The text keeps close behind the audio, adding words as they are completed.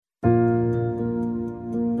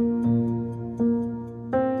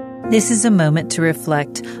This is a moment to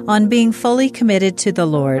reflect on being fully committed to the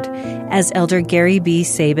Lord, as Elder Gary B.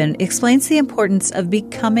 Sabin explains the importance of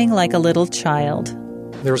becoming like a little child.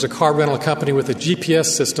 There was a car rental company with a GPS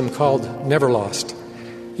system called Never Lost.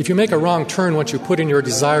 If you make a wrong turn once you put in your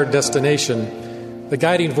desired destination, the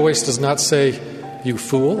guiding voice does not say, "You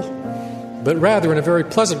fool," but rather in a very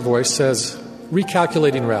pleasant voice says,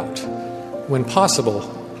 "Recalculating route. When possible,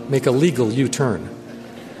 make a legal U-turn."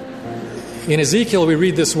 In Ezekiel, we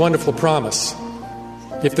read this wonderful promise.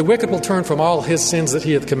 If the wicked will turn from all his sins that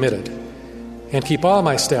he hath committed, and keep all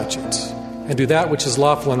my statutes, and do that which is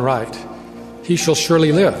lawful and right, he shall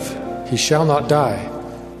surely live, he shall not die.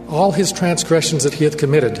 All his transgressions that he hath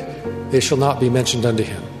committed, they shall not be mentioned unto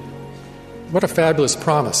him. What a fabulous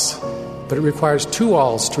promise, but it requires two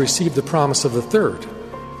alls to receive the promise of the third.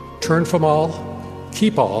 Turn from all,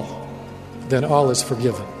 keep all, then all is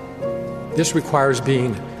forgiven. This requires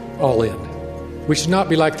being all in. We should not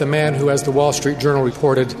be like the man who, as the Wall Street Journal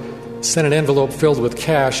reported, sent an envelope filled with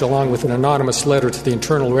cash along with an anonymous letter to the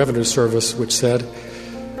Internal Revenue Service which said,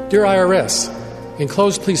 "Dear IRS,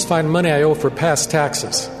 enclosed please find money I owe for past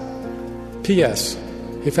taxes. P.S.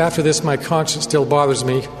 If after this my conscience still bothers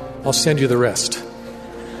me, I'll send you the rest."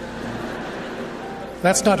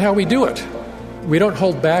 That's not how we do it. We don't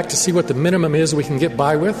hold back to see what the minimum is we can get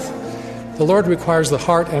by with. The Lord requires the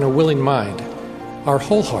heart and a willing mind, our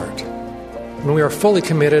whole heart. When we are fully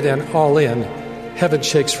committed and all in, heaven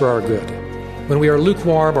shakes for our good. When we are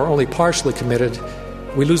lukewarm or only partially committed,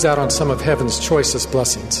 we lose out on some of heaven's choicest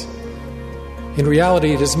blessings. In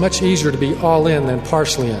reality, it is much easier to be all in than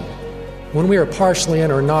partially in. When we are partially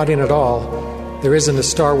in or not in at all, there is in the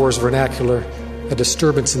Star Wars vernacular a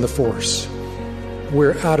disturbance in the force.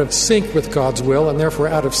 We're out of sync with God's will and therefore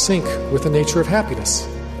out of sync with the nature of happiness.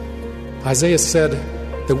 Isaiah said,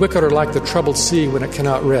 "The wicked are like the troubled sea when it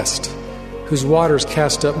cannot rest, whose waters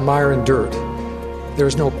cast up mire and dirt. There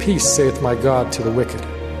is no peace, saith my God, to the wicked."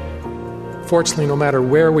 Fortunately, no matter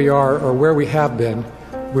where we are or where we have been,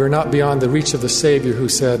 we are not beyond the reach of the Savior who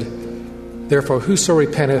said, "Therefore whoso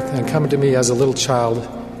repenteth and cometh to me as a little child,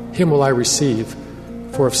 him will I receive,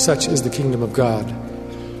 for of such is the kingdom of God.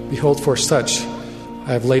 Behold, for such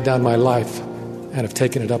I have laid down my life and have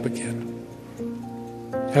taken it up again."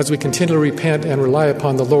 As we continually repent and rely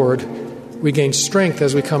upon the Lord, we gain strength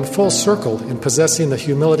as we come full circle in possessing the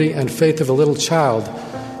humility and faith of a little child,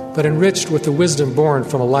 but enriched with the wisdom born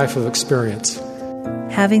from a life of experience.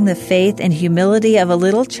 Having the faith and humility of a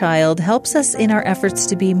little child helps us in our efforts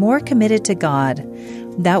to be more committed to God.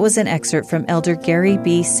 That was an excerpt from Elder Gary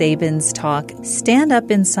B. Sabin's talk, "Stand Up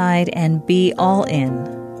Inside and Be All In."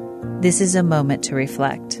 This is a moment to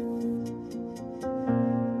reflect.